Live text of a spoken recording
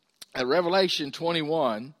at Revelation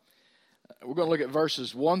 21, we're going to look at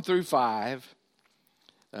verses 1 through 5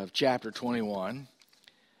 of chapter 21.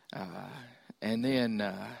 And then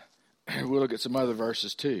we'll look at some other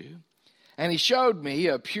verses too. And he showed me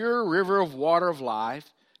a pure river of water of life,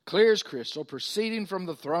 clear as crystal, proceeding from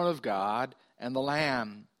the throne of God and the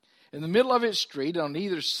Lamb. In the middle of its street, on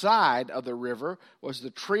either side of the river, was the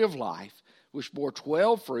tree of life, which bore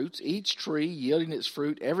 12 fruits, each tree yielding its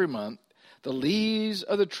fruit every month. The leaves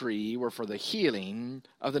of the tree were for the healing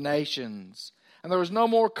of the nations. And there was no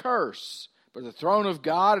more curse, but the throne of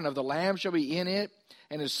God and of the Lamb shall be in it,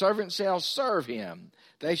 and his servants shall serve him.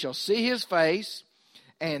 They shall see his face,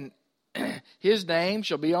 and his name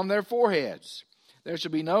shall be on their foreheads. There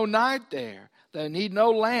shall be no night there. They need no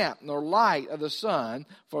lamp nor light of the sun,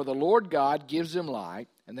 for the Lord God gives them light,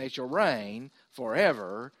 and they shall reign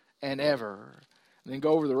forever and ever. And then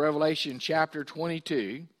go over to Revelation chapter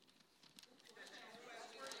 22.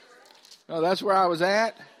 Oh, that's where I was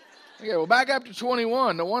at? Okay, well, back up to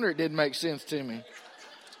 21. No wonder it didn't make sense to me.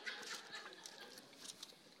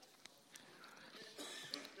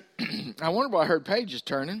 I wonder why I heard pages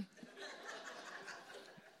turning.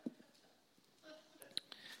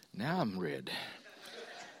 Now I'm read.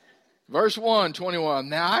 Verse 1, 21.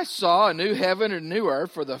 Now I saw a new heaven and a new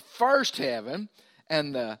earth, for the first heaven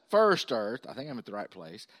and the first earth, I think I'm at the right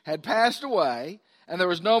place, had passed away, and there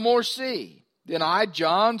was no more sea. Then I,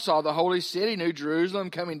 John, saw the holy city, New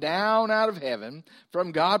Jerusalem, coming down out of heaven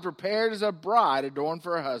from God, prepared as a bride adorned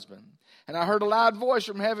for her husband. And I heard a loud voice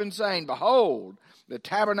from heaven saying, Behold, the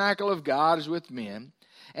tabernacle of God is with men,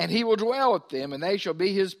 and he will dwell with them, and they shall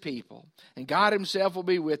be his people. And God himself will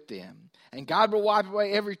be with them. And God will wipe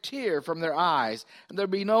away every tear from their eyes, and there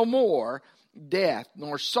will be no more death,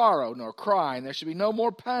 nor sorrow, nor crying. There shall be no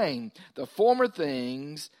more pain. The former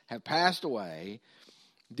things have passed away.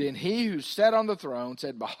 Then he who sat on the throne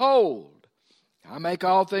said, Behold, I make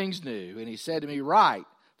all things new. And he said to me, Write,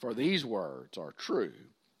 for these words are true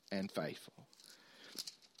and faithful.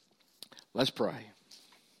 Let's pray.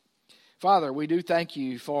 Father, we do thank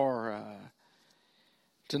you for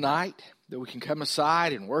tonight, that we can come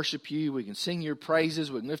aside and worship you. We can sing your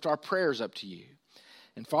praises. We can lift our prayers up to you.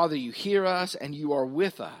 And Father, you hear us and you are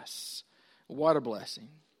with us. What a blessing.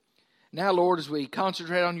 Now, Lord, as we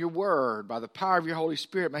concentrate on your word, by the power of your Holy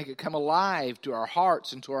Spirit, make it come alive to our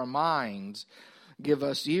hearts and to our minds. Give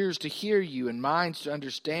us ears to hear you and minds to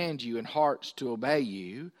understand you and hearts to obey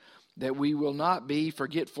you, that we will not be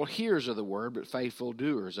forgetful hearers of the word, but faithful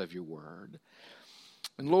doers of your word.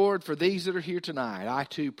 And Lord, for these that are here tonight, I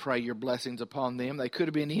too pray your blessings upon them. They could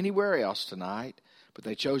have been anywhere else tonight, but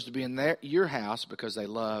they chose to be in your house because they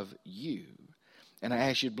love you. And I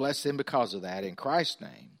ask you to bless them because of that. In Christ's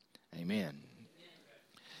name, amen.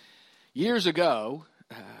 Years ago,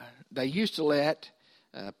 they used to let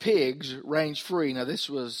pigs range free. Now, this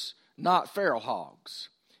was not feral hogs.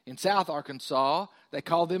 In South Arkansas, they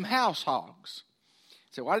called them house hogs.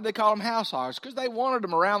 So why did they call them house hogs? Because they wanted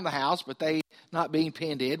them around the house, but they, not being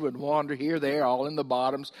penned in, would wander here, there, all in the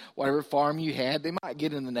bottoms, whatever farm you had. They might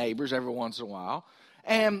get in the neighbors every once in a while.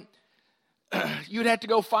 And you'd have to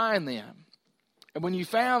go find them. And when you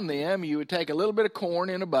found them, you would take a little bit of corn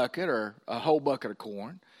in a bucket, or a whole bucket of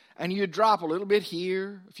corn, and you'd drop a little bit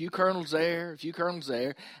here, a few kernels there, a few kernels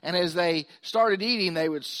there. And as they started eating, they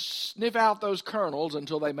would sniff out those kernels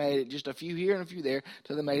until they made it just a few here and a few there,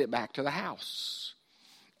 till they made it back to the house.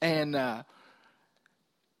 And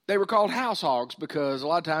they were called house hogs because a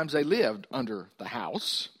lot of times they lived under the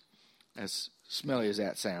house, as smelly as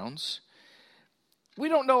that sounds. We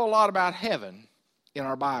don't know a lot about heaven in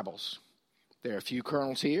our Bibles. There are a few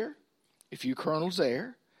kernels here, a few kernels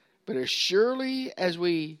there. But as surely as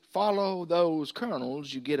we follow those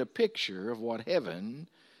kernels, you get a picture of what heaven,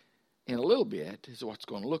 in a little bit, is what's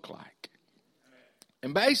going to look like.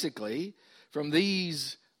 And basically, from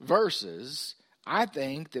these verses, I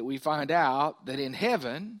think that we find out that in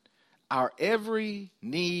heaven, our every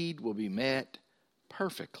need will be met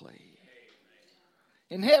perfectly.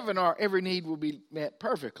 In heaven, our every need will be met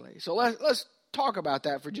perfectly. So let's talk about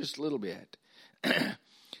that for just a little bit.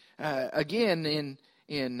 Again,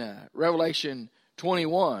 in Revelation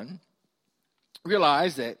 21,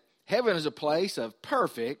 realize that heaven is a place of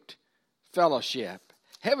perfect fellowship.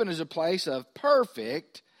 Heaven is a place of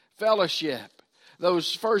perfect fellowship.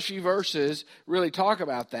 Those first few verses really talk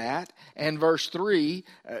about that. And verse 3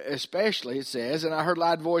 especially, it says, And I heard a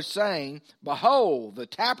loud voice saying, Behold, the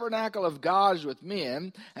tabernacle of God is with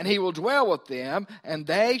men, and he will dwell with them, and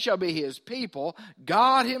they shall be his people.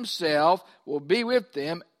 God himself will be with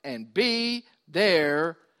them and be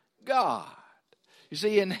their God. You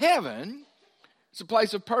see, in heaven, It's a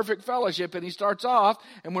place of perfect fellowship. And he starts off,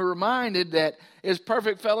 and we're reminded that it's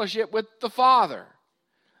perfect fellowship with the Father.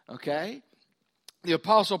 Okay? The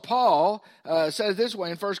Apostle Paul says this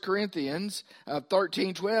way in 1 Corinthians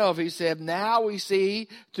 13:12. He said, now we see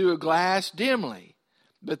through a glass dimly,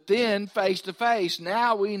 but then face to face.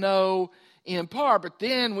 Now we know in part, but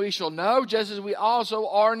then we shall know just as we also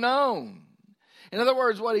are known. In other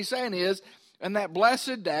words, what he's saying is, in that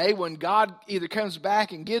blessed day when God either comes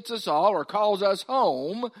back and gets us all or calls us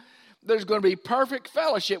home, there's going to be perfect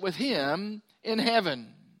fellowship with him in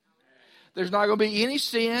heaven. There's not going to be any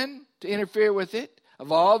sin to interfere with it.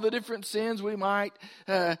 Of all the different sins we might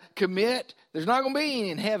commit, there's not going to be any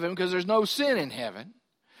in heaven because there's no sin in heaven.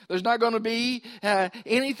 There's not going to be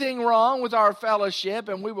anything wrong with our fellowship,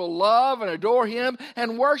 and we will love and adore him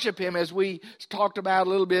and worship him as we talked about a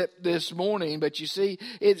little bit this morning. But you see,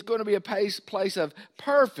 it's going to be a place of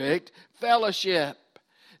perfect fellowship.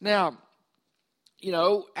 Now, you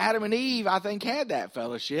know, Adam and Eve, I think, had that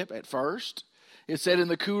fellowship at first. It said in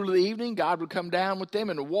the cool of the evening, God would come down with them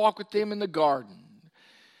and walk with them in the garden.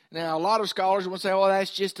 Now, a lot of scholars will say, well,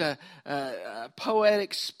 that's just a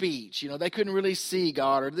poetic speech. You know, they couldn't really see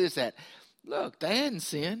God or this, that. Look, they hadn't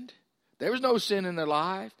sinned. There was no sin in their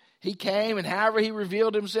life. He came, and however he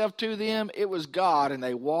revealed himself to them, it was God, and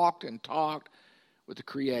they walked and talked with the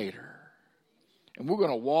Creator. And we're going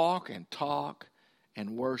to walk and talk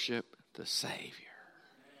and worship the Savior.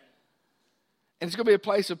 And it's going to be a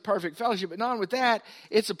place of perfect fellowship. But not only with that,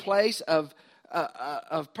 it's a place of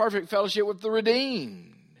perfect fellowship with the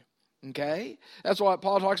redeemed. Okay? That's what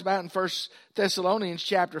Paul talks about in 1 Thessalonians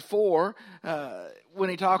chapter 4 when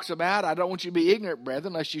he talks about, I don't want you to be ignorant,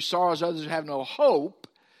 brethren, lest you sorrow as others who have no hope.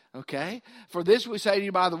 Okay? For this we say to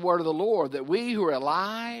you by the word of the Lord, that we who are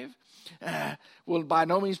alive will by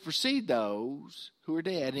no means precede those who are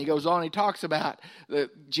dead. And he goes on, he talks about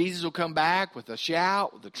that Jesus will come back with a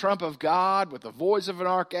shout, with the trump of God, with the voice of an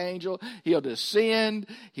archangel. He'll descend.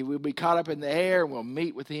 He will be caught up in the air, and we'll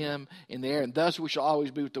meet with him in the air. And thus we shall always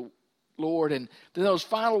be with the Lord. And then those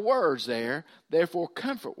final words there, therefore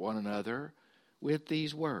comfort one another with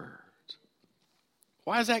these words.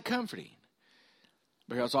 Why is that comforting?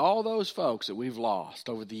 Because all those folks that we've lost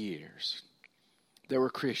over the years, they were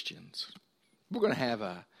Christians. We're going to have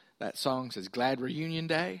that song says Glad Reunion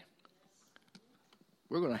Day.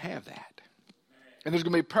 We're going to have that. And there's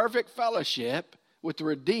going to be perfect fellowship with the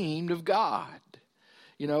redeemed of God.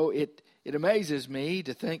 You know, it amazes me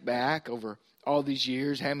to think back over all these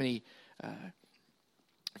years how many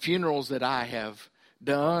funerals that I have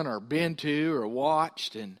done or been to or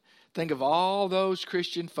watched, and think of all those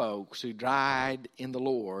Christian folks who died in the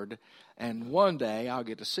Lord, and one day I'll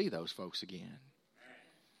get to see those folks again.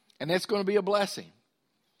 And that's going to be a blessing.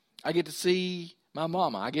 I get to see my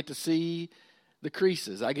mama. I get to see the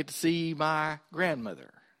Creases. I get to see my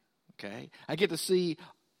grandmother. Okay? I get to see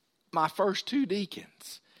my first two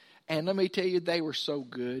deacons. And let me tell you, they were so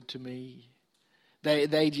good to me.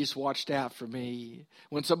 They just watched out for me.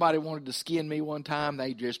 When somebody wanted to skin me one time,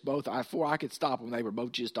 they just both, before I could stop them, they were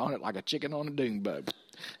both just on it like a chicken on a dune bug.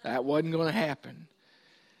 That wasn't going to happen.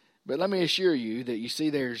 But let me assure you that you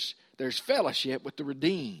see there's fellowship with the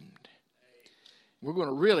redeemed. We're going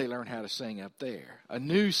to really learn how to sing up there. A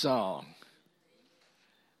new song.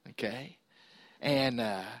 Okay? And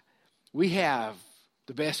we have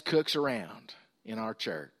the best cooks around in our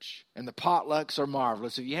church. And the potlucks are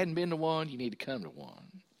marvelous. If you hadn't been to one, you need to come to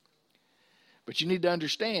one. But you need to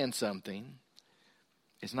understand something.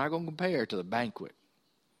 It's not going to compare to the banquet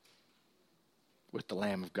with the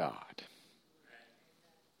Lamb of God.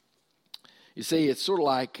 You see, it's sort of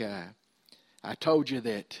like I told you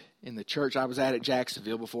that in the church I was at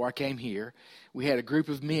Jacksonville before I came here, we had a group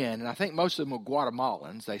of men, and I think most of them were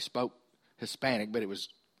Guatemalans. They spoke Hispanic, but it was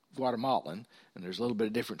Guatemalan, and there's a little bit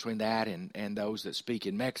of difference between that and those that speak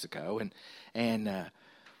in Mexico. And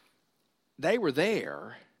they were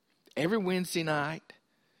there every Wednesday night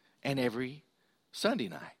and every Sunday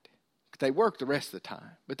night. They worked the rest of the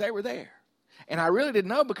time, but they were there. And I really didn't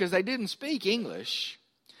know because they didn't speak English.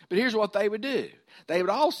 But here's what they would do. They would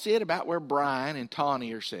all sit about where Brian and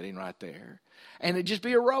Tawny are sitting right there. And it'd just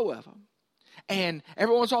be a row of them. And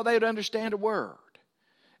every once in a while they would understand a word.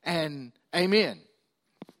 And amen.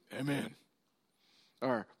 Amen.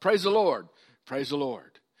 Or praise the Lord. Praise the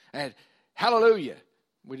Lord. And hallelujah.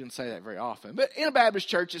 We didn't say that very often. But in a Baptist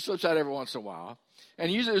church, it slips out every once in a while.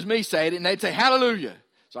 And usually it was me saying it, and they'd say hallelujah.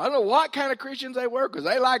 So I don't know what kind of Christians they were, because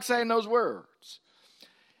they like saying those words.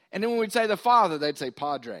 And then when we'd say the Father, they'd say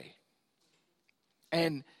Padre.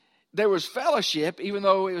 And there was fellowship, even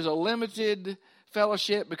though it was a limited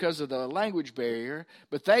fellowship because of the language barrier,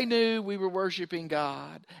 but they knew we were worshiping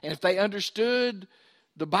God. And if they understood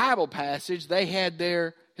the Bible passage, they had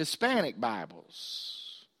their Hispanic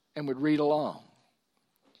Bibles and would read along.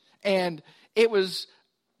 And it was,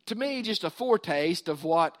 to me, just a foretaste of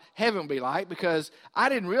what heaven would be like, because I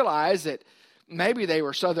didn't realize that maybe they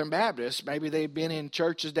were Southern Baptists. Maybe they'd been in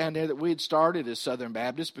churches down there that we had started as Southern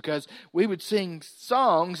Baptists, because we would sing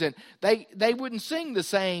songs and they wouldn't sing the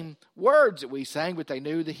same words that we sang, but they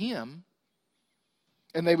knew the hymn.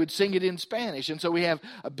 And they would sing it in Spanish. And so we have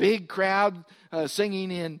a big crowd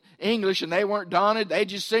singing in English, and they weren't daunted. They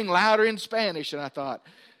just sing louder in Spanish. And I thought,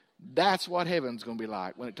 that's what heaven's going to be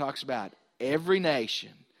like when it talks about every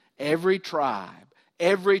nation, every tribe,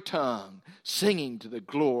 every tongue singing to the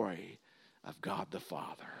glory of God the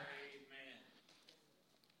Father. Amen.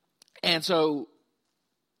 And so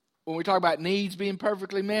when we talk about needs being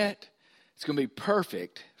perfectly met, it's going to be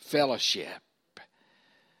perfect fellowship.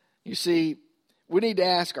 You see, we need to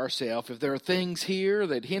ask ourselves, if there are things here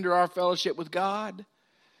that hinder our fellowship with God,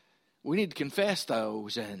 we need to confess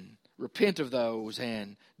those and repent of those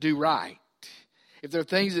and do right. If there are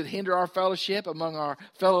things that hinder our fellowship among our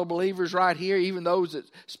fellow believers right here, even those that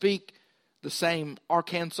speak the same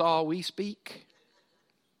Arkansas we speak,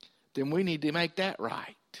 then we need to make that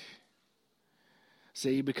right.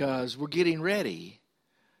 See, because we're getting ready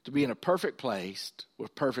to be in a perfect place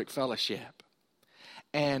with perfect fellowship.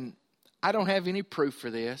 And I don't have any proof for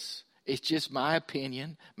this. It's just my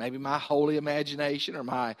opinion, maybe my holy imagination or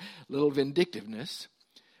my little vindictiveness.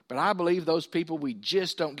 But I believe those people we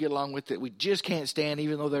just don't get along with, that we just can't stand,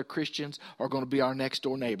 even though they're Christians, are going to be our next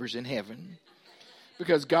door neighbors in heaven.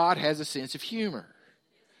 Because God has a sense of humor.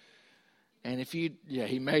 And he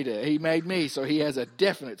made me, so he has a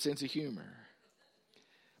definite sense of humor.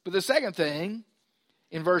 But the second thing,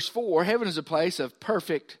 in verse 4, heaven is a place of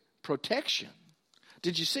perfect protection.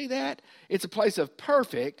 Did you see that? It's a place of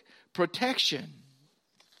perfect protection.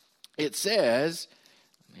 It says,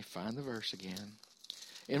 let me find the verse again.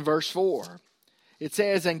 In verse 4, it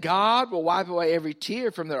says, "And God will wipe away every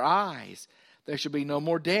tear from their eyes. There shall be no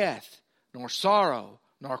more death, nor sorrow,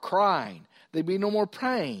 nor crying. There be no more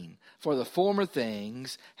pain, for the former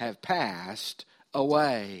things have passed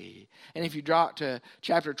away." And if you drop to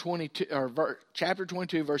chapter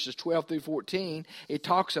 22, verses 12 through 14, it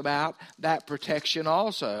talks about that protection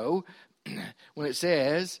also. When it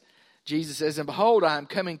says, Jesus says, "And behold, I am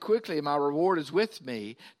coming quickly, and my reward is with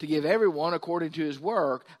me, to give everyone according to his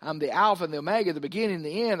work. I'm the Alpha and the Omega, the beginning and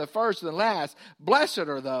the end, the first and the last. Blessed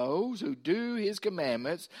are those who do his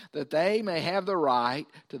commandments, that they may have the right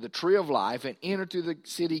to the tree of life and enter through the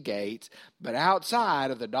city gates. But outside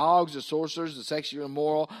of the dogs, the sorcerers, the sexually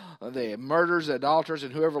immoral, the murderers, the adulterers,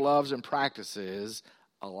 and whoever loves and practices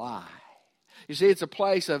a lie." You see, it's a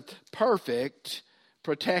place of perfect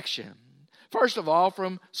protection. First of all,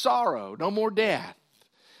 from sorrow, no more death.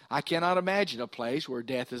 I cannot imagine a place where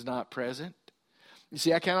death is not present. You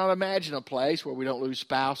see, I cannot imagine a place where we don't lose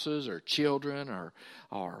spouses or children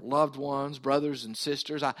or loved ones, brothers and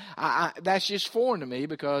sisters. That's just foreign to me,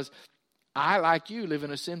 because I, like you, live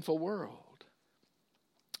in a sinful world.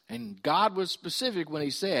 And God was specific when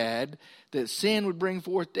he said that sin would bring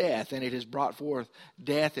forth death, and it has brought forth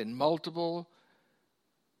death in multiple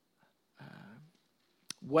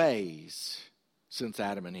ways since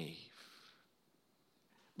Adam and Eve.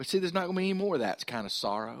 But see, there's not going to be any more of that kind of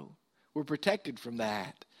sorrow. We're protected from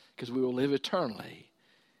that because we will live eternally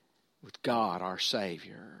with God, our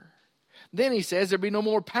Savior. Then he says there'll be no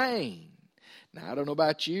more pain. Now, I don't know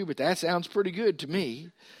about you, but that sounds pretty good to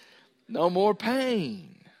me. No more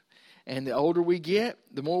pain. And the older we get,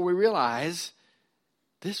 the more we realize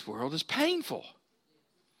this world is painful.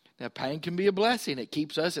 Now, pain can be a blessing. It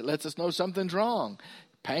keeps us, it lets us know something's wrong.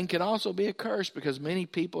 Pain can also be a curse, because many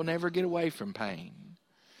people never get away from pain.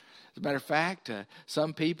 As a matter of fact,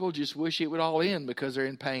 some people just wish it would all end, because they're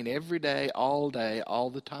in pain every day, all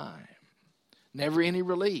the time. Never any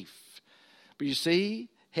relief. But you see,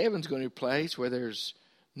 heaven's going to be a place where there's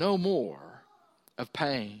no more of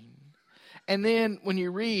pain. And then when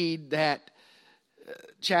you read that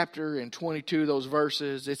chapter in 22, those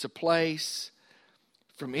verses, it's a place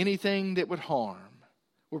from anything that would harm.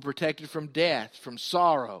 We're protected from death, from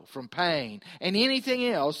sorrow, from pain, and anything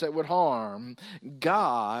else that would harm.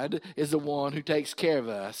 God is the one who takes care of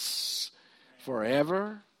us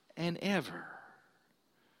forever and ever.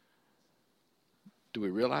 Do we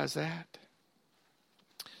realize that?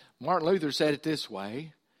 Martin Luther said it this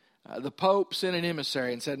way. The Pope sent an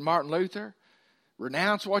emissary and said, "Martin Luther,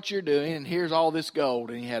 renounce what you're doing, and here's all this gold."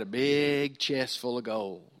 And he had a big chest full of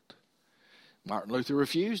gold. Martin Luther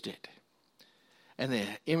refused it. And the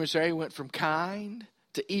emissary went from kind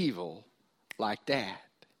to evil like that.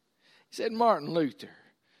 He said, Martin Luther,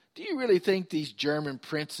 do you really think these German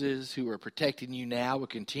princes who are protecting you now will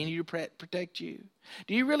continue to protect you?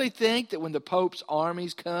 Do you really think that when the Pope's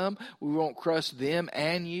armies come, we won't crush them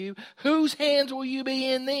and you? Whose hands will you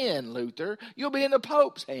be in then, Luther? You'll be in the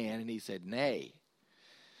Pope's hand. And he said, nay,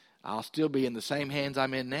 I'll still be in the same hands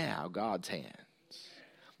I'm in now, God's hands.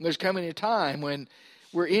 And there's coming a time when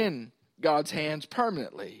we're in God's hands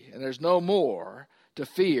permanently, and there's no more to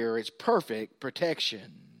fear. It's perfect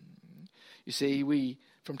protection. You see, we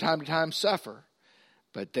from time to time suffer,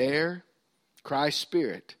 but there, Christ's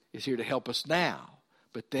Spirit is here to help us now.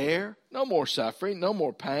 But there, no more suffering, no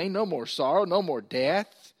more pain, no more sorrow, no more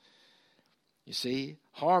death. You see,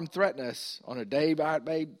 harm threatens us on a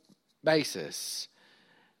day-by-day basis.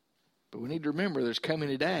 But we need to remember there's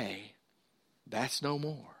coming a day that's no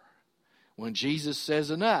more. When Jesus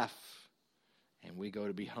says enough, and we go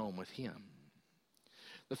to be home with him.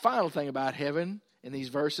 The final thing about heaven in these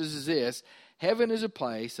verses is this: heaven is a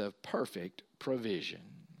place of perfect provision.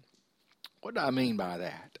 What do I mean by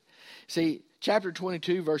that? See, chapter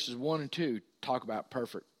 22, verses 1 and 2 talk about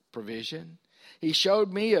perfect provision. He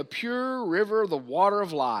showed me a pure river of the water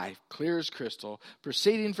of life, clear as crystal,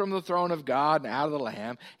 proceeding from the throne of God and out of the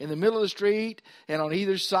Lamb. In the middle of the street and on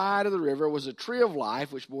either side of the river was a tree of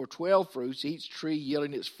life, which bore 12 fruits, each tree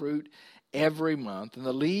yielding its fruit every month. And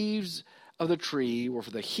the leaves of the tree were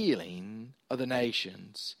for the healing of the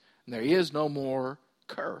nations. And there is no more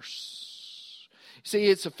curse. See,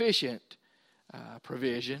 it's sufficient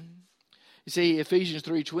provision. You see, Ephesians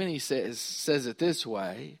 3:20 says it this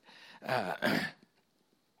way: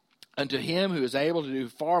 unto him who is able to do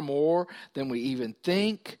far more than we even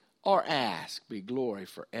think or ask, be glory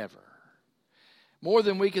forever. More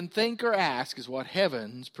than we can think or ask is what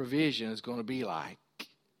heaven's provision is going to be like.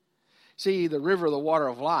 See, the river of the water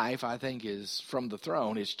of life, I think, is from the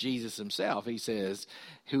throne. It's Jesus himself. He says,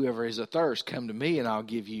 whoever is athirst, come to me and I'll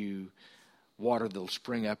give you water that will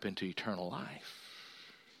spring up into eternal life.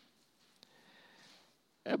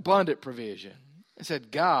 Abundant provision. It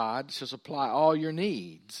said, God shall supply all your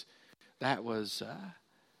needs. That was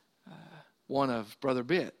one of Brother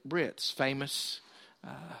Britt's famous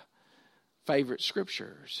favorite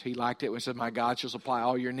scriptures. He liked it when it said, my God shall supply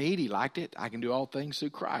all your need. He liked it. I can do all things through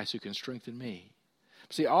Christ who can strengthen me.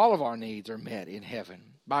 See, all of our needs are met in heaven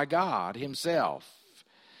by God himself.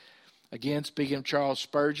 Again, speaking of Charles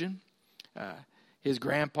Spurgeon, his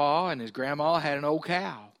grandpa and his grandma had an old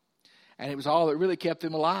cow. And it was all that really kept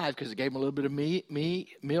them alive because it gave them a little bit of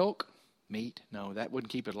milk. Meat? No, that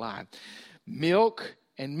wouldn't keep it alive. Milk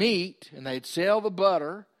and meat, and they'd sell the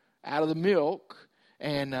butter out of the milk,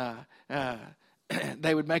 and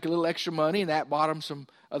they would make a little extra money, and that bought them some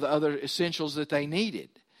of the other essentials that they needed.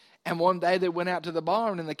 And one day they went out to the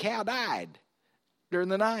barn, and the cow died during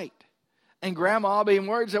the night. And Grandma, being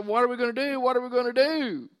worried, said, what are we going to do? What are we going to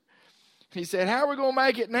do? He said, how are we going to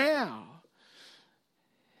make it now?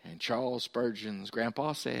 And Charles Spurgeon's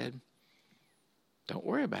grandpa said, don't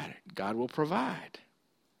worry about it. God will provide.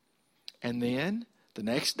 And then the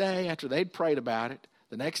next day, after they'd prayed about it,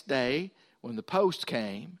 the next day when the post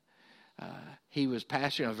came, he was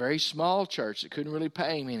pastoring a very small church that couldn't really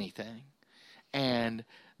pay him anything. And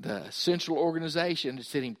the central organization had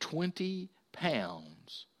sent him 20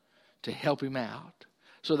 pounds to help him out.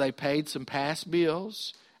 So they paid some past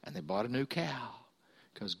bills and they bought a new cow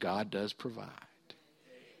because God does provide.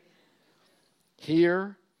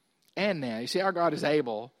 Here and now. You see, our God is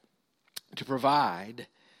able to provide,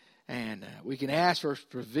 and we can ask for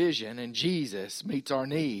provision, and Jesus meets our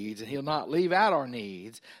needs, and he'll not leave out our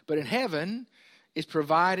needs. But in heaven, it's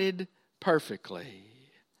provided perfectly.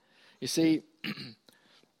 You see,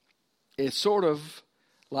 it's sort of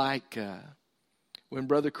like when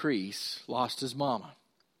Brother Crease lost his mama.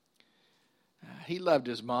 He loved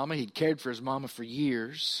his mama. He'd cared for his mama for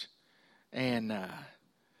years, and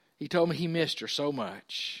he told me he missed her so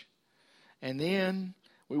much. And then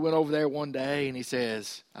we went over there one day, and he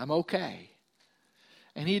says, I'm okay.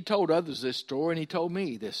 And he had told others this story, and he told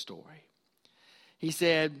me this story. He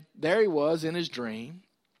said, there he was in his dream,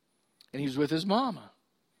 and he was with his mama.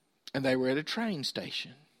 And they were at a train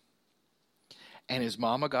station. And his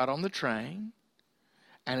mama got on the train,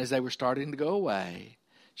 and as they were starting to go away,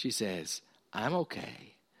 she says, I'm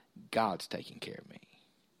okay. God's taking care of me.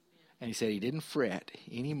 And he said he didn't fret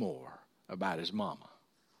anymore about his mama.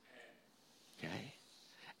 Okay?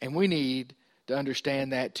 And we need to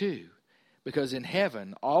understand that too. Because in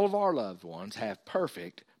heaven, all of our loved ones have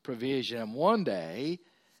perfect provision. And one day,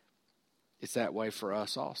 it's that way for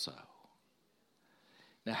us also.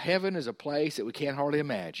 Now, heaven is a place that we can't hardly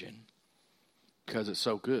imagine. because it's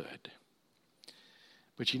so good.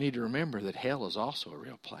 But you need to remember that hell is also a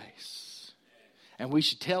real place. And we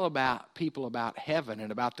should tell people about heaven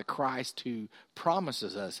and about the Christ who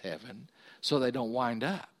promises us heaven so they don't wind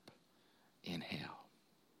up in hell.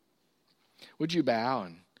 Would you bow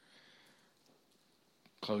and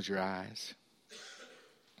close your eyes?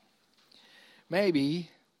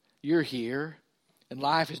 Maybe you're here and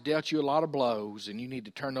life has dealt you a lot of blows and you need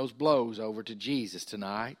to turn those blows over to Jesus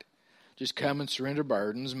tonight. Just come and surrender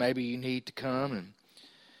burdens. Maybe you need to come and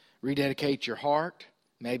rededicate your heart.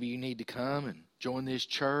 Maybe you need to come and join this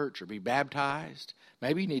church or be baptized.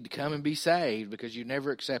 Maybe you need to come and be saved because you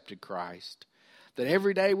never accepted Christ. That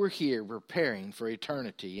every day we're here preparing for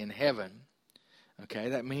eternity in heaven. Okay,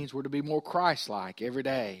 that means we're to be more Christ-like every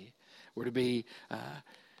day. We're to be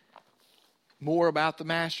more about the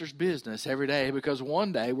Master's business every day because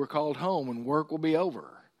one day we're called home and work will be over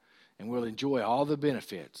and we'll enjoy all the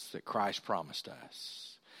benefits that Christ promised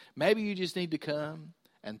us. Maybe you just need to come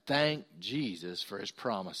and thank Jesus for his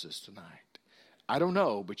promises tonight. I don't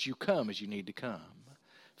know, but you come as you need to come.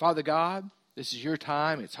 Father God, this is your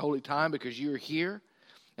time. It's holy time because you're here.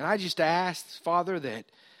 And I just ask, Father, that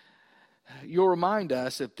you'll remind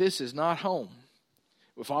us that this is not home.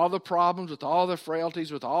 With all the problems, with all the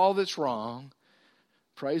frailties, with all that's wrong,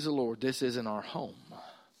 praise the Lord, this isn't our home.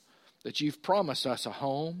 That you've promised us a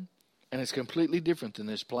home, and it's completely different than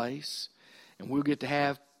this place. And we'll get to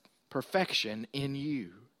have perfection in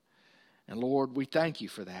you. And Lord, we thank you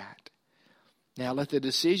for that. Now let the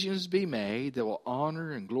decisions be made that will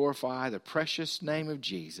honor and glorify the precious name of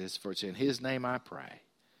Jesus, for it's in his name I pray.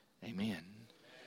 Amen.